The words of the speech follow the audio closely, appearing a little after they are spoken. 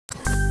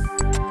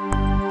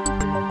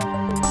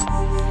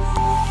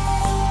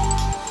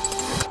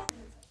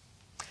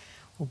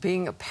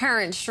being a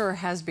parent sure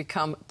has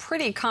become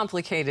pretty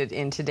complicated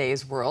in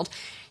today's world.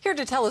 Here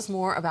to tell us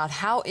more about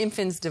how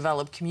infants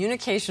develop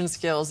communication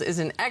skills is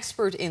an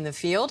expert in the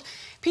field,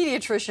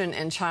 pediatrician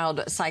and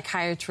child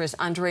psychiatrist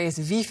Andreas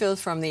Wiefel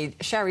from the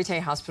Charité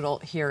Hospital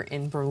here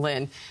in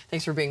Berlin.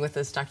 Thanks for being with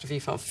us, Dr.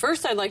 Wiefel.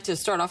 First, I'd like to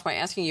start off by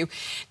asking you,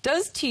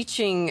 does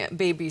teaching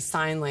babies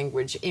sign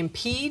language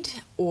impede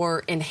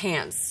or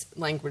enhance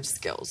language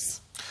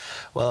skills?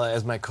 Well,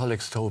 as my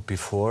colleagues told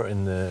before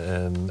in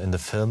the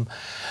film,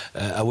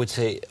 I would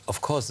say,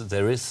 of course,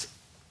 there is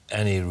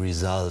any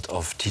result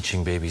of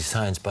teaching baby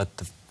signs, but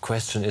the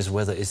question is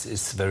whether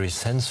it's very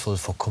sensible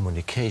for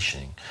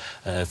communication,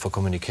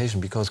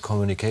 because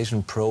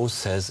communication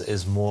process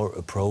is more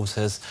a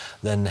process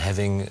than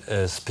having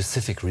a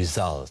specific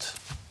result.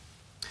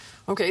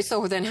 Okay,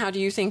 so then how do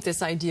you think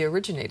this idea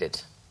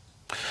originated?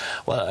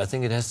 Well, I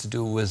think it has to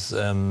do with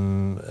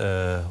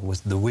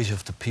the wish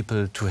of the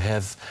people to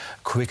have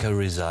quicker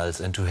results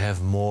and to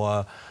have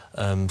more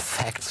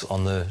facts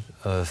on the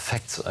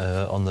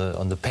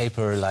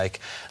paper.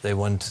 Like they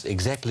want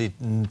exactly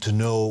to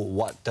know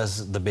what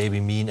does the baby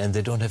mean, and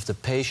they don't have the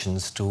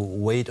patience to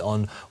wait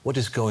on what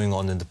is going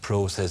on in the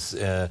process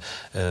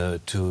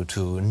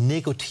to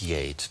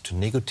negotiate.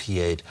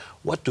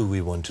 What do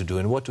we want to do,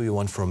 and what do you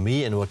want from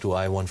me, and what do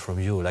I want from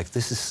you? Like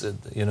this is,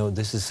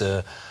 this is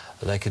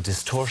like a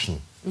distortion.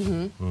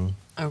 Mm-hmm.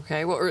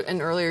 Okay. Well,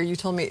 and earlier you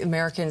told me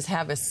Americans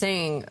have a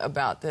saying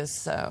about this,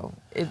 so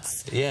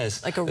it's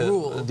like a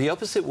rule. The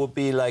opposite would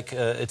be like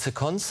it's a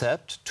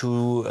concept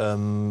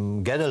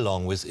to get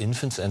along with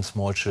infants and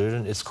small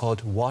children. It's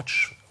called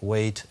watch,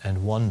 wait,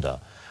 and wonder,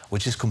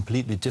 which is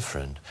completely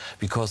different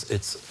because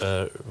it's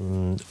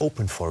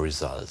open for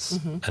results.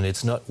 Mm-hmm. And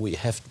it's not, we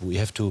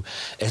have to,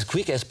 as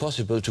quick as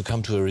possible, to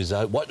come to a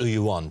result. What do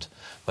you want?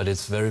 But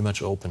it's very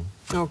much open.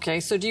 Okay,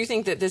 so do you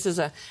think that this is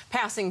a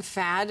passing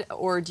fad,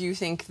 or do you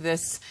think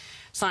this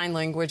sign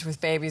language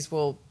with babies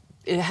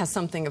it has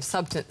something of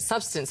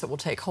substance that will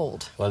take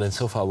hold? Well, and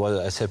so far, what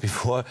I said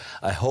before,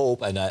 I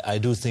hope, and I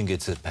do think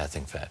it's a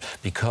passing fad,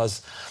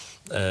 because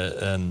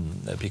I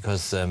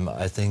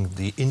think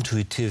the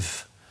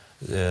intuitive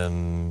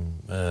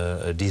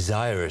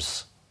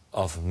desires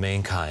of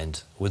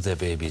mankind with their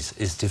babies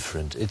is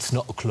different. It's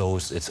not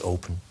closed, it's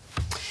open.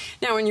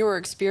 Now, in your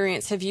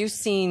experience, have you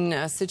seen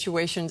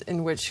situations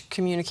in which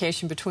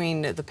communication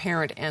between the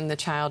parent and the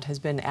child has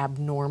been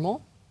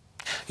abnormal?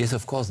 Yes,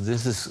 of course.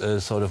 This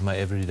is sort of my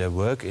everyday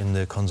work in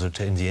the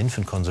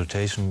infant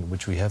consultation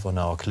which we have on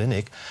our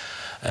clinic.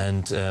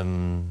 And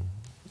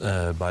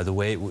by the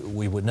way,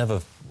 we would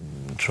never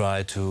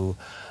try to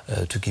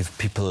give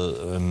people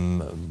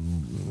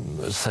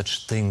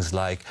such things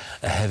like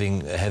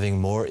having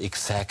more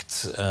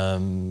exact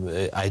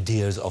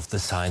ideas of the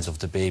signs of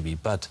the baby.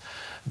 But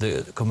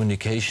the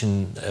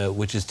communication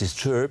which is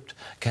disturbed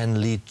can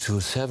lead to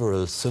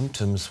several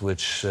symptoms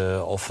which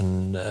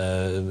often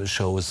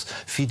shows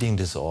feeding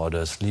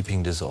disorder,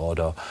 sleeping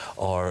disorder,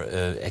 or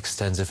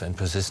extensive and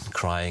persistent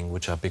crying,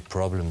 which are big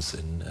problems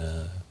in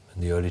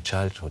the early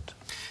childhood.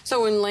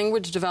 So in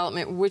language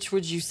development, which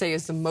would you say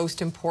is the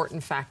most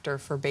important factor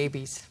for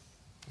babies?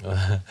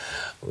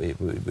 We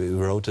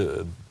wrote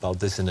about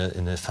this in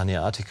a funny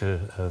article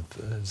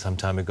some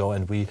time ago,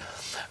 and we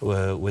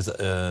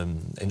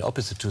in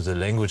opposite to the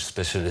language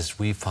specialist,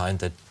 we find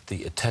that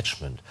the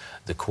attachment,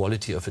 the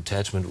quality of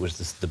attachment, which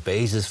is the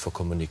basis for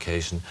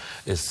communication,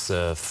 is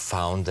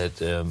found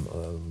that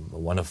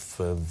one of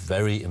a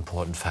very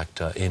important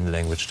factor in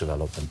language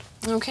development.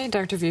 Okay,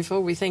 Dr.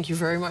 Wiefel, we thank you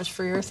very much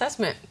for your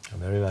assessment. You're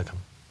very welcome.